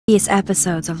These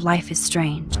episodes of Life is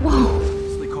Strange. Whoa!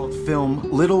 It's called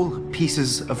film Little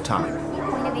Pieces of Time.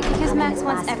 Because Max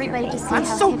wants everybody to see I'm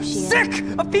how so hip she is.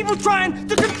 sick of people trying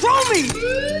to control me!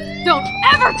 Don't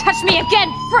ever touch me again,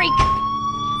 freak!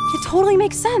 It totally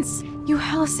makes sense. You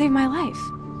hella saved my life.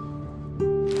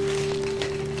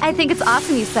 I think it's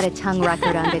awesome you set a tongue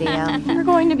record on video. You're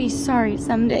going to be sorry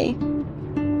someday.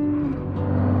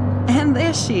 And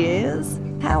there she is.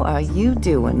 How are you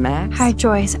doing, Max? Hi,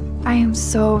 Joyce. I am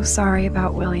so sorry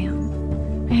about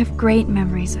William. I have great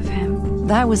memories of him.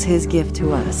 That was his gift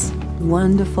to us.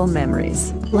 Wonderful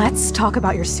memories. Let's talk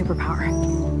about your superpower.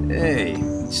 Hey,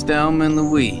 it's Thelma and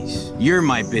Louise. You're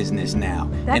my business now.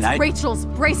 That's Rachel's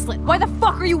bracelet. Why the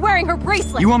fuck are you wearing her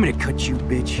bracelet? You want me to cut you,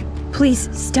 bitch? Please,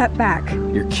 step back.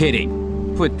 You're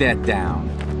kidding. Put that down.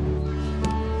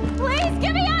 Please,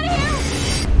 get me out of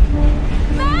here!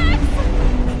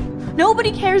 Max!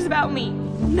 Nobody cares about me.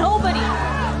 Nobody.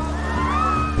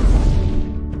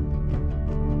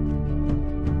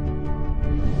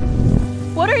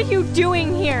 What are you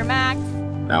doing here, Max?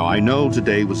 Now, I know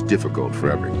today was difficult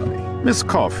for everybody. Miss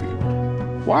Caulfield,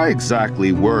 why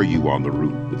exactly were you on the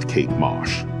route with Kate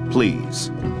Marsh?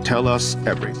 Please, tell us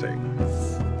everything.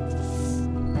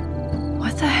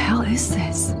 What the hell is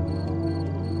this?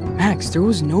 Max, there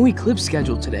was no eclipse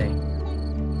scheduled today.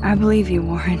 I believe you,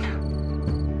 Warren.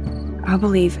 I'll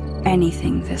believe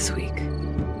anything this week.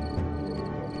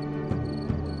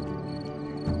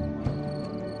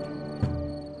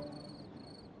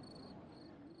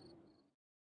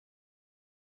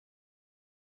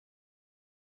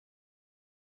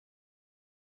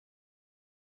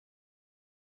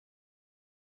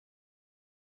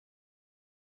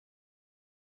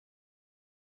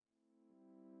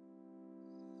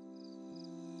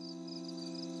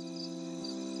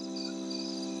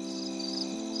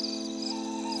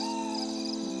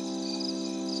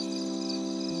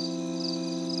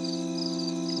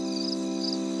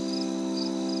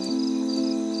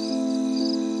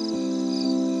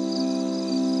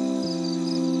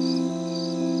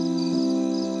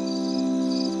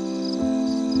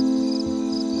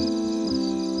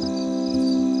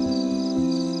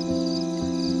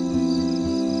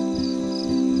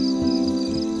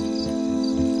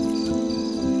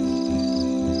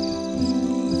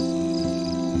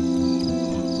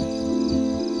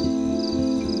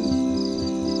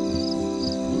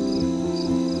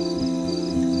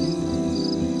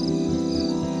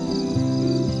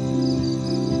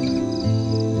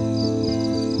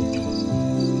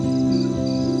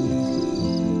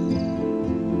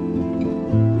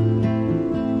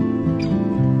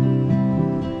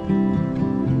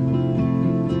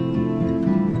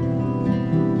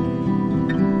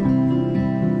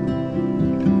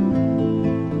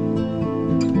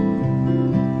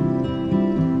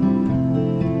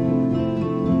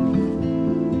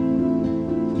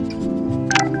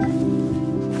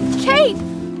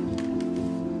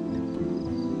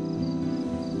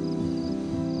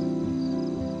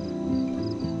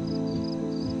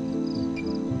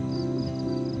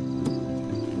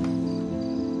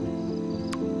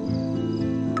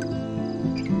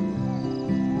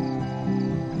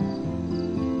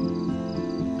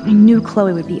 I knew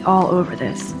Chloe would be all over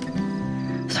this,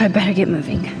 so I better get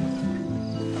moving.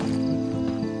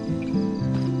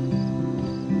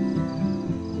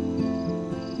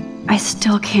 I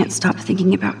still can't stop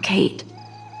thinking about Kate.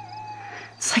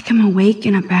 It's like I'm awake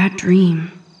in a bad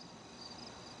dream.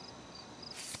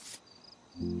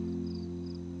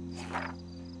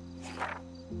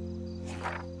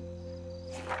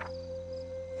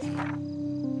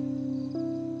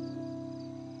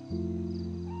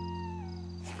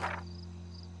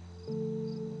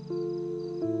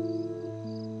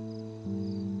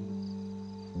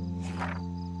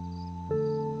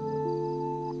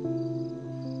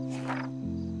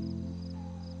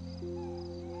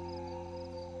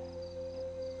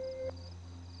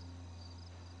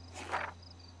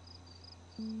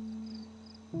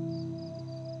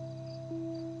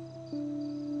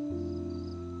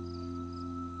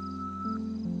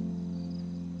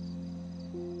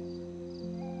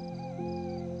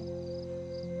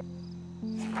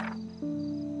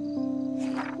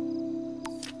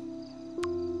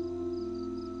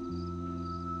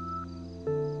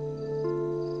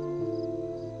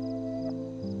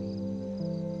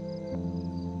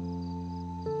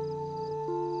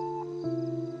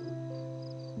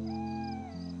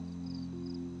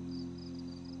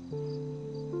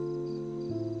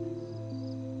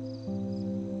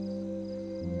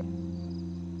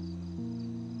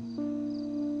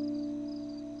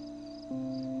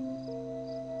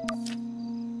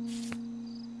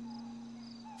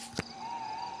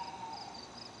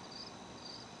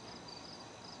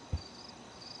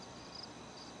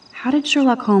 How did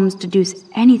Sherlock Holmes deduce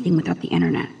anything without the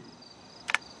internet?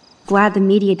 Glad the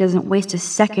media doesn't waste a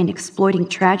second exploiting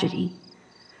tragedy.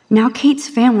 Now Kate's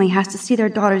family has to see their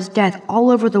daughter's death all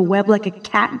over the web like a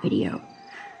cat video.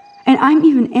 And I'm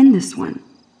even in this one.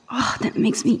 Oh, that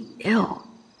makes me ill.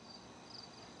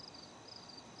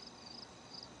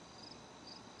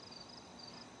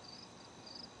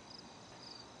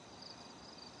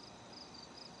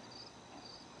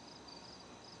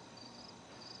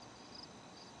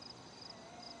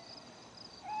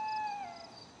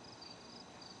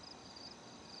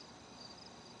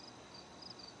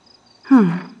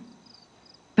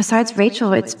 Besides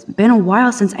Rachel, it's been a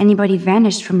while since anybody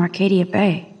vanished from Arcadia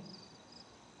Bay.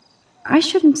 I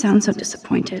shouldn't sound so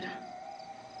disappointed.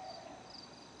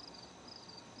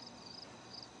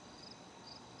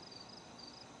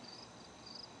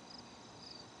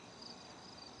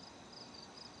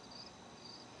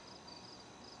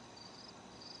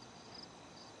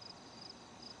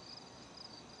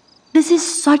 This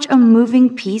is such a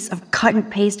moving piece of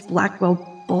cut-and-paste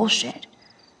Blackwell bullshit.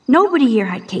 Nobody here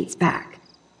had Kate's back.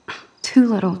 Too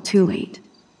little, too late.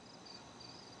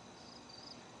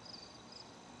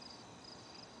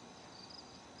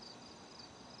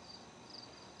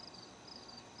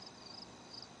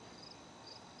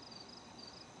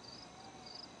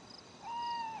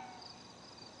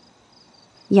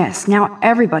 Yes, now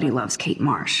everybody loves Kate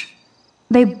Marsh.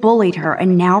 They bullied her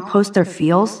and now post their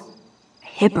feels?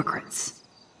 Hypocrites.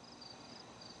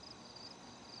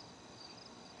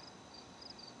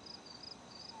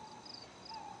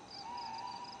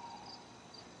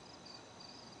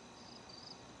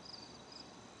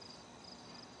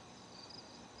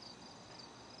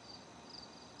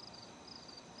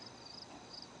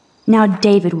 Now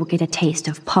David will get a taste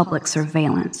of public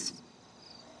surveillance.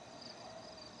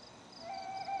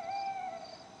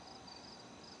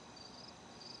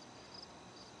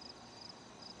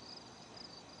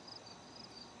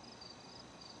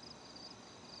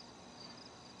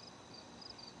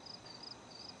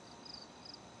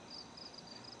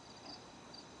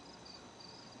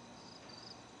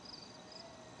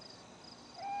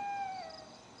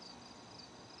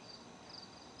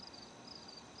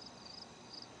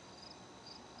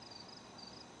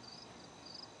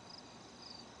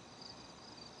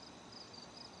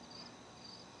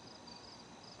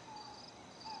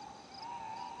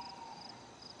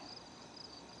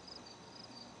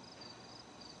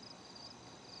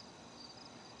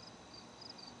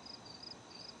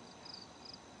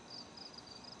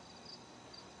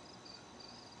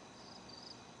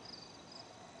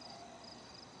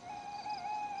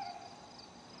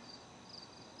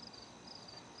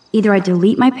 Either I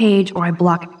delete my page or I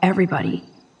block everybody.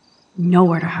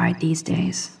 Nowhere to hide these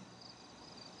days.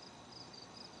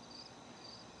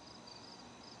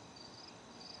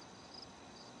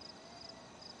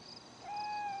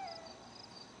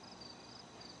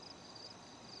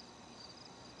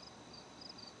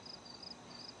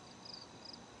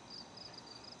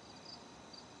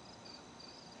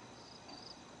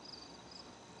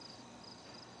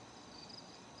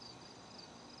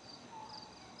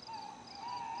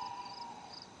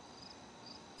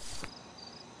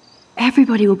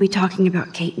 Everybody will be talking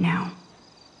about Kate now.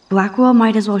 Blackwell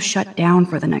might as well shut down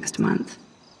for the next month.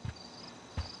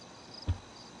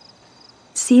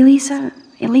 See, Lisa?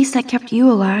 At least I kept you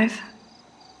alive.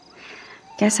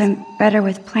 Guess I'm better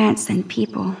with plants than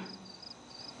people.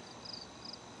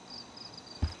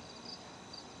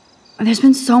 There's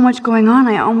been so much going on,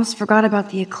 I almost forgot about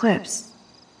the eclipse.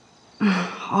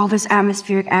 All this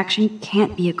atmospheric action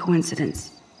can't be a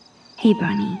coincidence. Hey,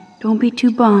 Bunny, don't be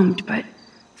too bummed, but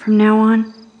from now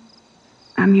on,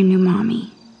 I'm your new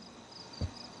mommy.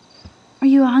 Are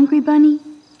you a hungry bunny?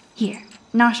 Here,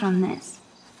 nosh on this.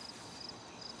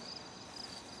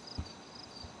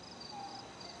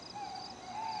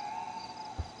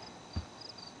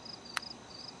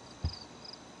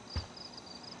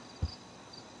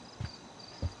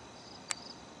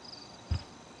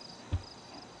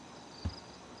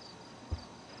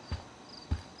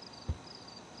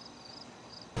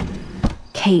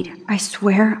 Kate, I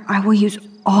swear I will use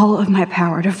all of my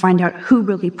power to find out who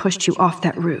really pushed you off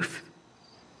that roof.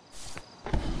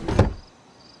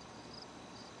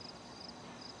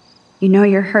 You know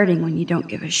you're hurting when you don't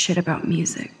give a shit about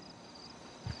music.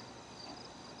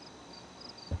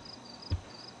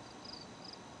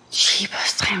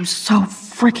 Jeebus, I am so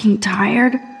freaking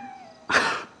tired.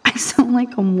 I sound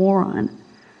like a moron.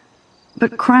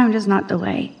 But crime does not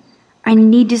delay. I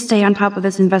need to stay on top of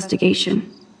this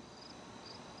investigation.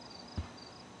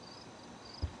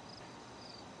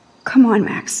 Come on,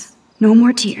 Max. No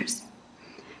more tears.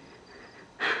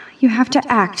 You have to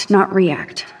act, not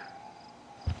react.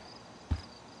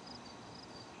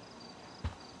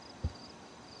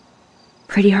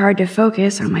 Pretty hard to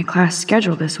focus on my class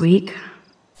schedule this week.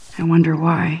 I wonder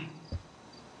why.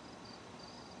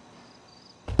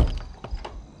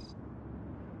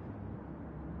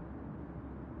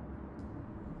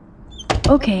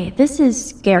 Okay, this is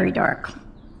scary dark.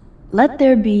 Let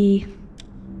there be...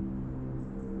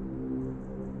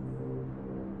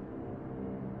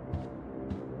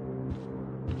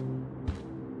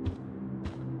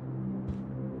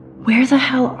 Where the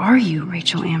hell are you,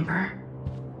 Rachel Amber?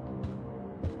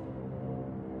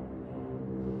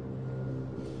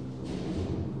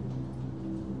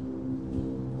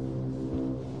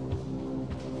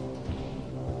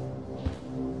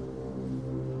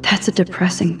 That's a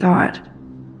depressing thought.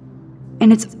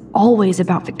 And it's always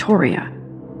about Victoria.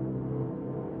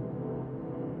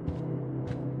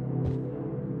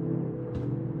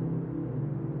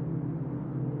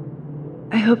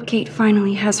 I hope Kate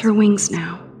finally has her wings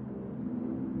now.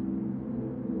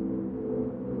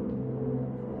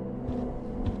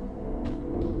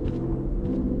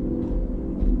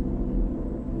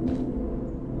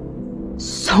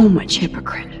 So much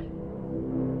hypocrite.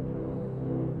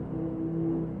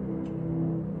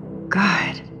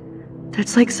 God,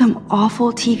 that's like some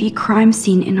awful TV crime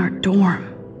scene in our dorm.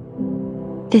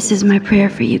 This is my prayer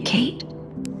for you, Kate.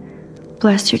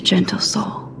 Bless your gentle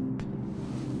soul.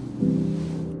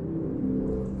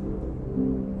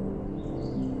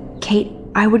 Kate,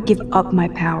 I would give up my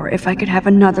power if I could have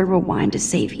another rewind to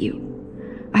save you.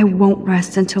 I won't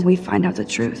rest until we find out the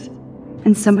truth,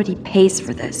 and somebody pays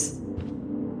for this.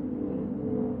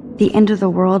 The end of the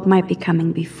world might be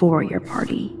coming before your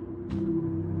party.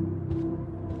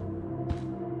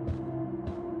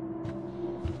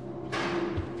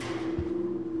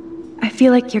 I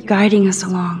feel like you're guiding us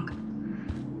along.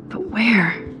 But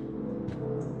where?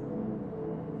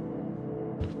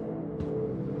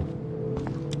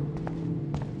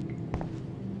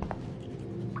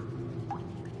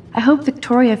 I hope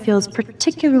Victoria feels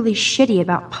particularly shitty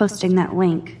about posting that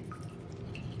link.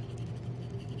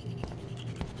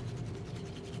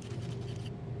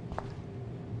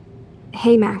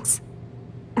 Hey, Max.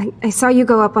 I saw you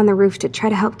go up on the roof to try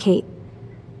to help Kate.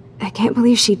 I can't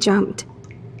believe she jumped.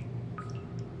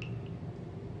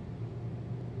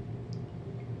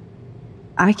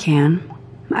 I can.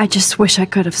 I just wish I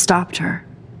could have stopped her.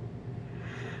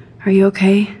 Are you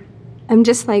okay? I'm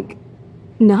just, like,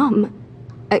 numb.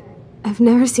 I've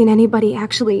never seen anybody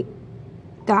actually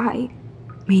die.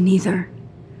 Me neither.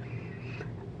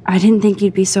 I didn't think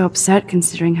you'd be so upset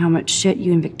considering how much shit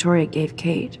you and Victoria gave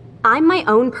Kate. I'm my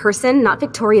own person, not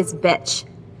Victoria's bitch.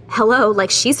 Hello,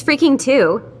 like she's freaking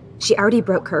too. She already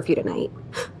broke curfew tonight.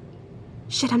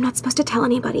 Shit, I'm not supposed to tell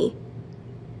anybody.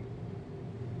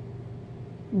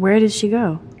 Where did she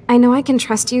go? I know I can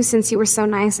trust you since you were so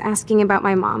nice asking about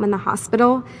my mom in the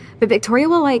hospital, but Victoria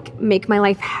will, like, make my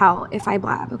life hell if I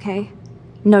blab, okay?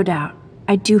 No doubt.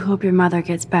 I do hope your mother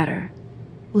gets better.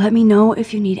 Let me know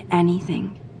if you need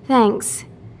anything. Thanks.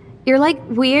 You're, like,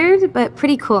 weird, but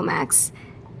pretty cool, Max.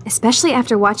 Especially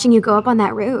after watching you go up on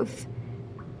that roof.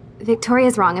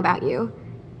 Victoria's wrong about you.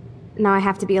 Now I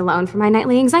have to be alone for my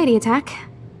nightly anxiety attack.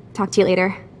 Talk to you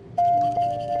later.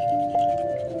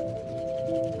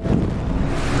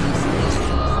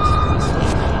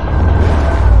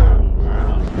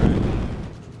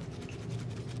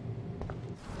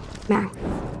 Max.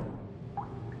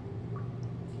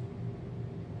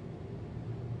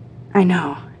 I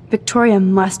know. Victoria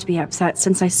must be upset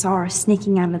since I saw her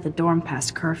sneaking out of the dorm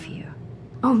past curfew.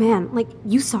 Oh man, like,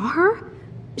 you saw her?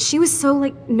 She was so,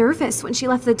 like, nervous when she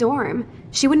left the dorm.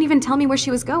 She wouldn't even tell me where she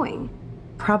was going.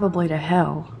 Probably to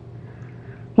hell.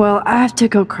 Well, I have to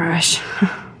go crash.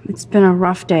 It's been a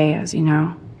rough day, as you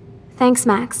know. Thanks,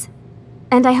 Max.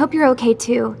 And I hope you're okay,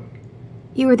 too.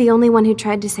 You were the only one who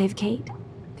tried to save Kate.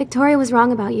 Victoria was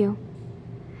wrong about you.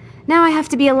 Now I have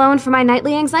to be alone for my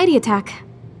nightly anxiety attack.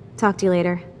 Talk to you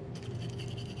later.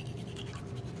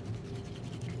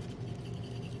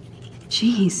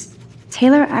 Jeez,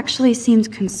 Taylor actually seems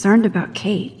concerned about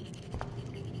Kate.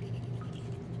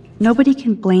 Nobody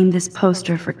can blame this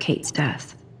poster for Kate's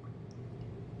death.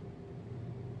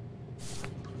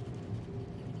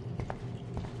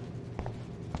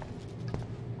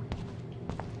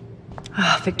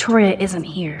 Victoria isn't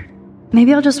here.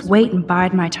 Maybe I'll just wait and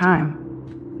bide my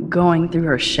time, going through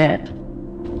her shit.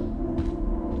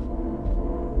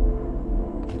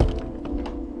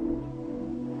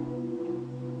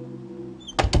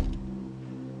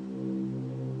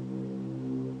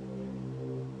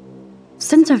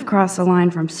 Since I've crossed the line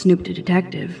from Snoop to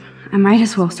detective, I might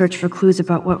as well search for clues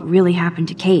about what really happened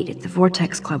to Kate at the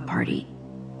Vortex Club party.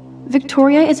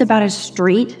 Victoria is about as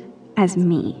straight as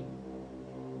me.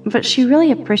 but she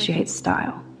really appreciates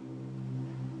style.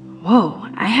 Whoa,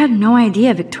 I had no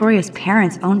idea Victoria's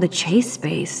parents owned the Chase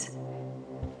space.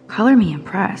 Color me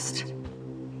impressed.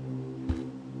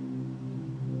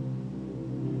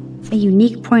 A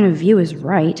unique point of view is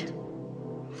right,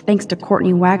 thanks to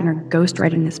Courtney Wagner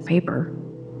ghostwriting this paper.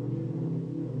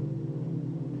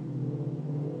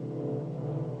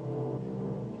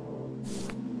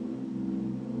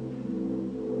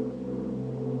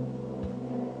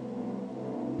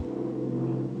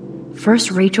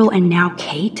 First Rachel and now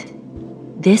Kate?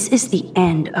 This is the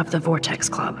end of the Vortex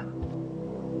Club.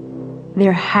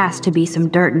 There has to be some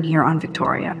dirt in here on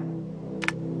Victoria.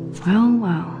 Well,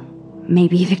 well.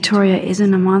 Maybe Victoria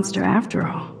isn't a monster after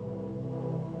all.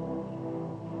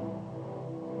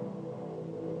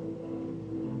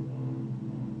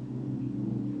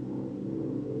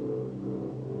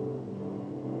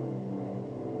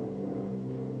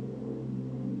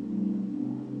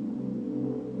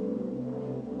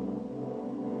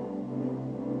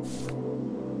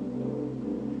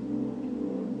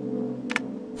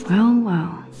 Well,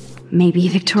 well. Maybe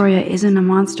Victoria isn't a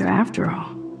monster after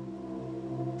all.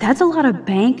 That's a lot of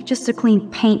bank just to clean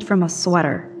paint from a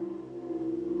sweater.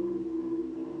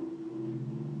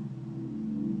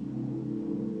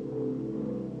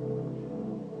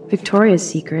 Victoria's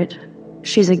secret.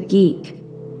 She's a geek.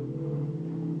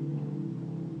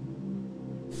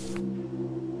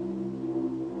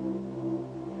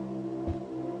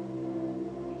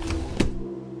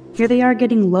 Here they are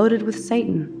getting loaded with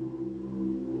Satan.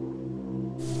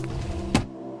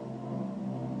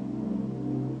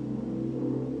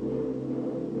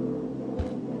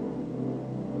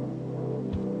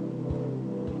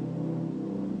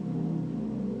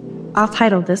 I'll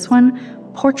title this one,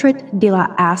 Portrait de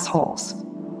la Assholes.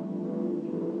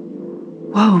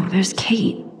 Whoa, there's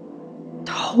Kate.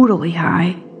 Totally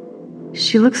high.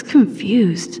 She looks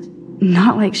confused.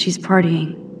 Not like she's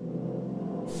partying.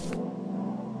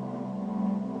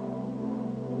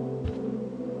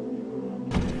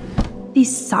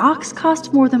 These socks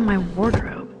cost more than my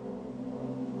wardrobe.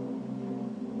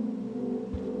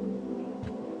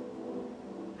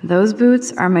 Those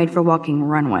boots are made for walking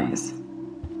runways.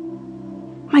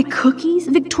 My cookies?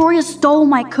 Victoria stole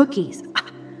my cookies.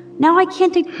 Now I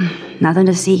can't take... Nothing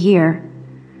to see here.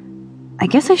 I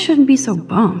guess I shouldn't be so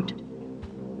bummed.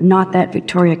 Not that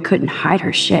Victoria couldn't hide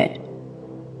her shit.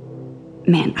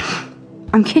 Man,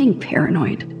 I'm getting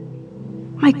paranoid.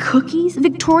 My cookies?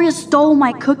 Victoria stole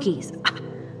my cookies.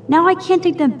 Now I can't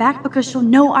take them back because she'll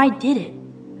know I did it.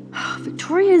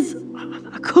 Victoria's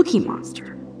a cookie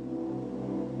monster.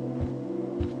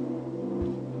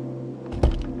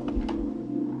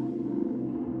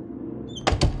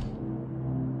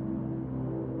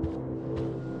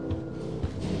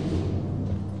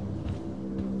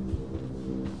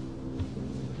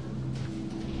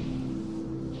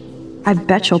 I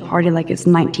bet she'll party like it's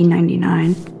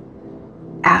 1999.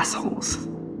 Assholes.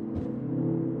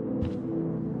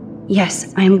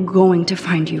 Yes, I am going to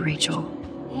find you, Rachel.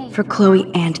 Hey. For Chloe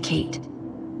and Kate.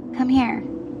 Come here.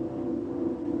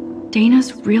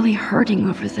 Dana's really hurting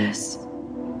over this.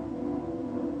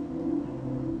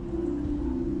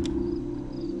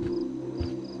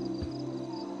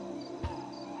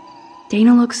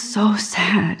 Dana looks so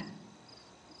sad,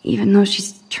 even though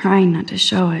she's trying not to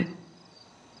show it.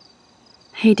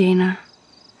 Hey, Dana.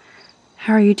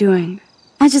 How are you doing?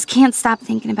 I just can't stop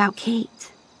thinking about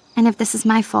Kate. And if this is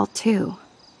my fault, too.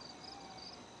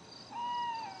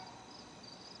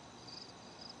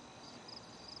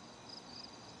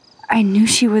 I knew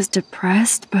she was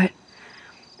depressed, but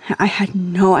I had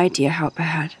no idea how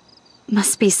bad.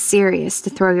 Must be serious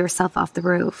to throw yourself off the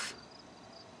roof.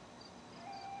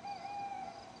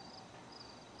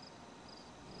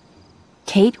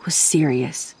 Kate was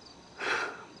serious.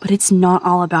 But it's not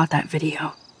all about that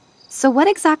video. So what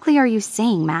exactly are you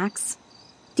saying, Max?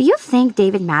 Do you think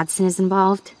David Madsen is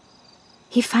involved?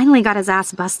 He finally got his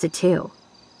ass busted, too.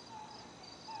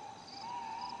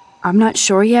 I'm not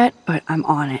sure yet, but I'm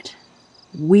on it.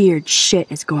 Weird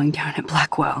shit is going down at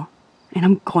Blackwell, and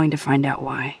I'm going to find out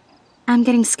why. I'm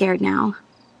getting scared now.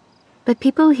 But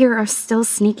people here are still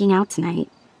sneaking out tonight.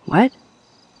 What?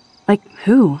 Like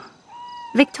who?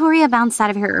 Victoria bounced out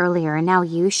of here earlier, and now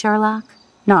you, Sherlock?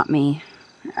 Not me.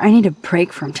 I need a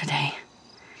break from today.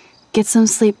 Get some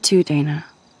sleep too, Dana.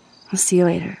 I'll see you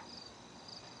later.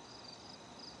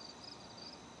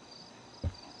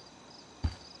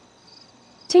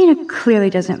 Dana clearly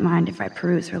doesn't mind if I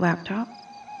peruse her laptop.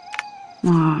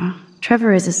 Aw,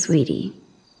 Trevor is a sweetie.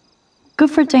 Good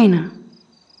for Dana.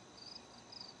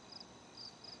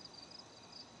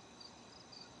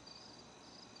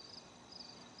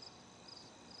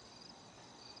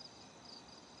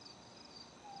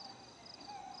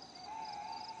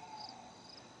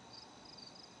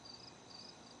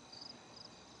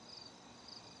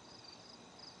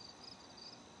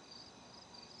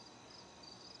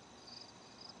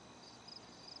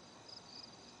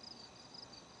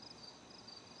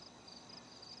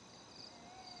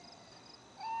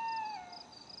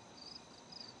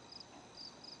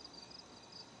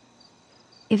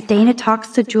 If Dana talks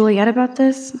to Juliet about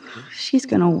this, she's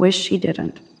gonna wish she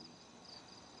didn't.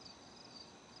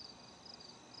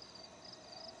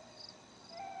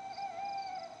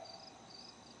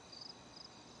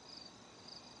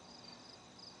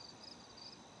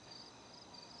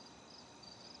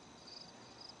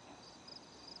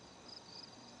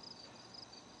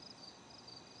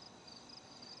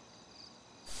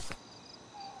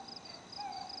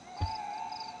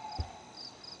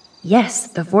 Yes,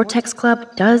 the Vortex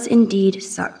Club does indeed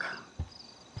suck.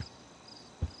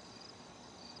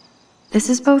 This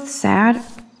is both sad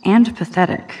and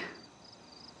pathetic.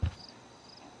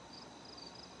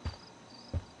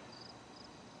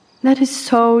 That is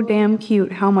so damn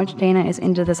cute how much Dana is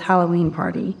into this Halloween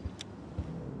party.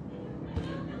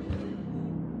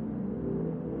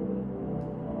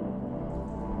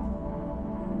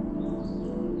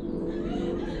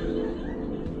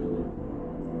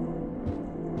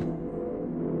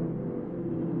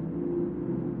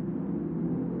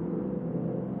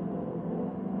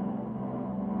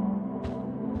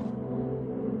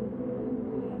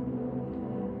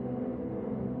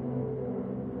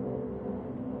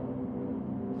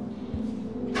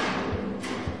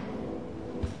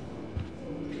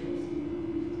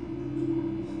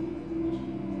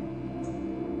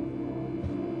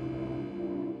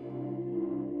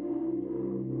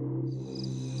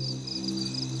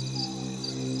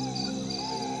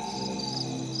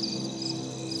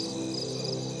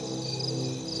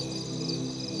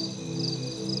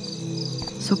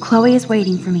 So Chloe is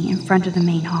waiting for me in front of the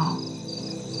main hall.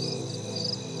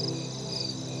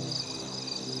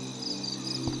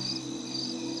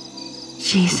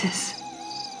 Jesus.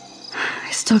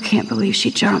 I still can't believe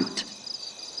she jumped.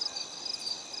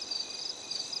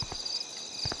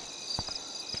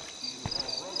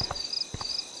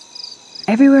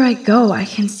 Everywhere I go, I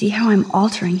can see how I'm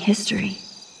altering history.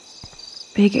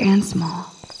 Big and small.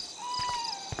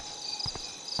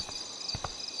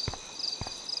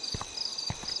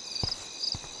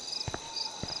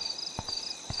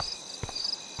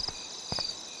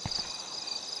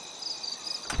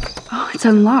 Oh, it's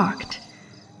unlocked.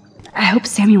 I hope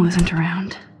Samuel isn't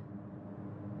around.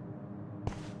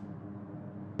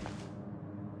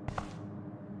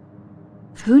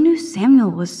 Who knew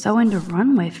Samuel was so into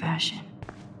runway fashion?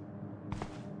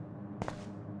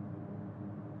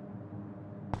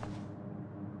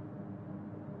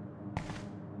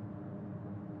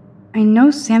 I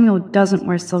know Samuel doesn't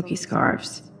wear silky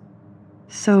scarves.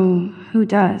 So, who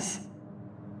does?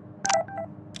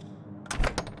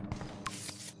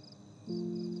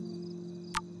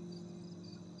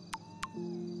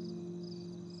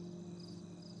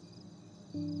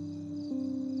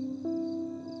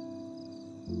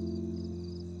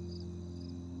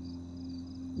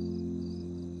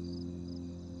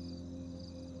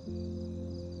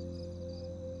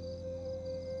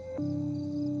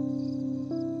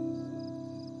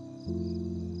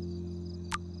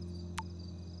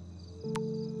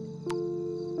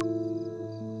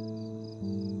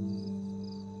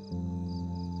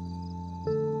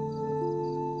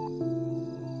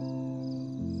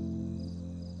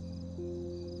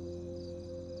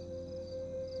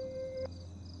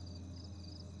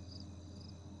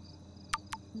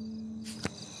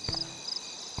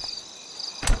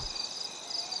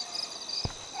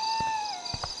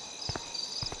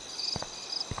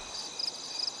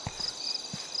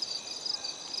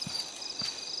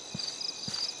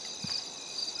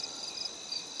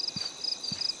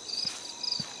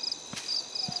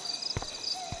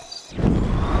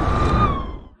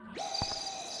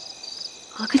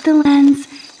 Look at the lens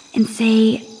and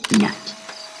say, nut.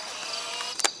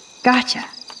 Gotcha.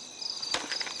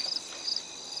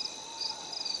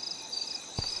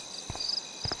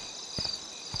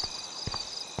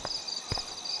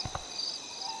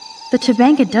 The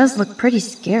Chabanka does look pretty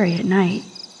scary at night.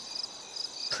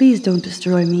 Please don't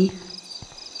destroy me.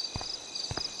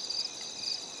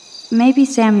 Maybe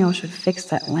Samuel should fix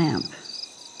that lamp.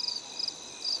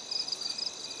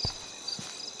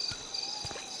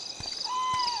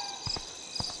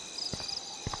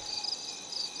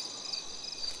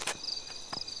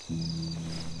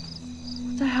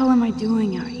 What the hell am I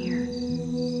doing out here?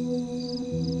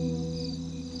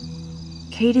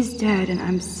 Kate is dead and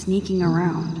I'm sneaking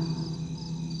around.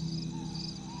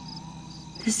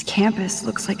 This campus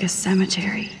looks like a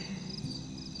cemetery.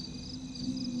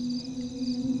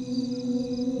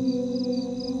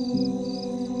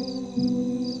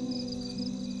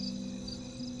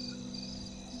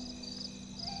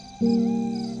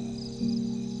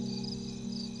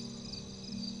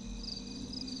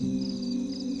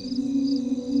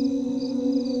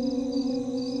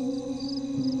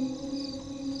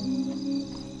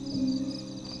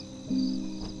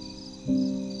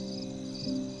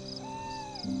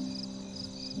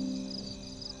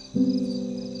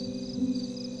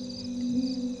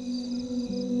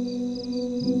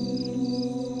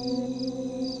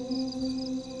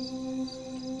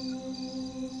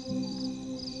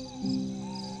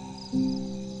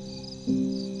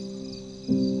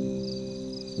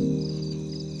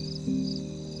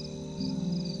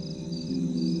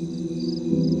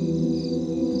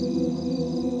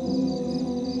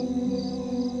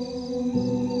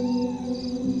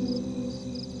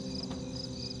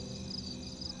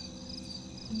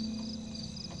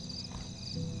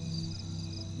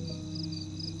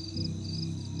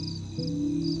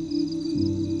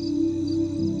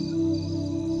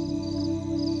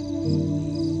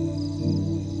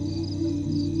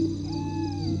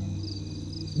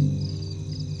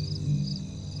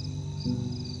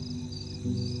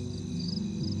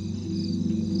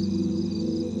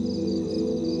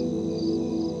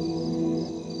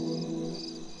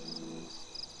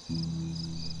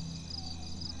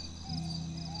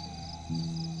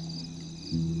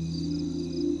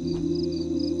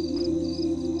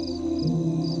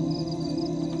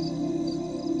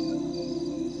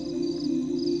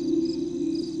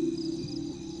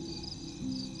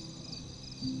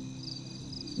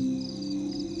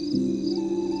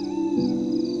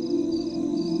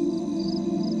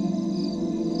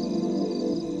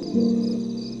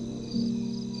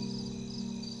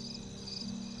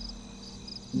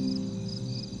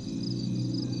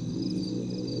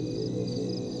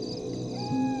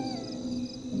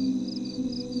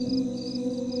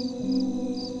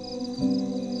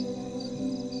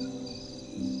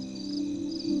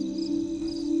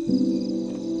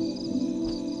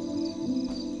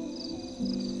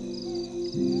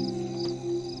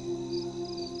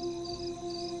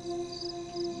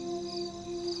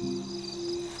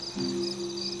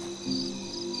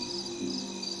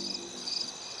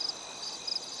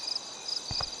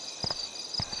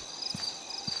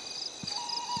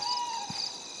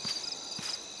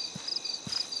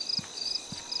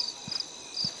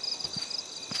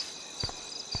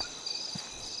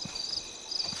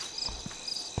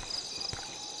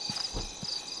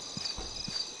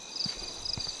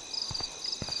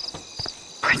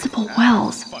 Principal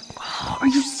Wells. Are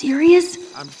you serious?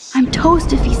 I'm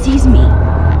toast if he sees me.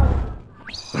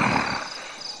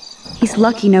 He's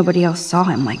lucky nobody else saw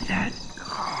him like that.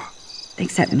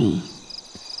 Except me.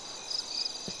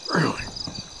 Really?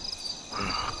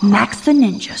 Max the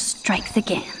Ninja strikes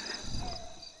again.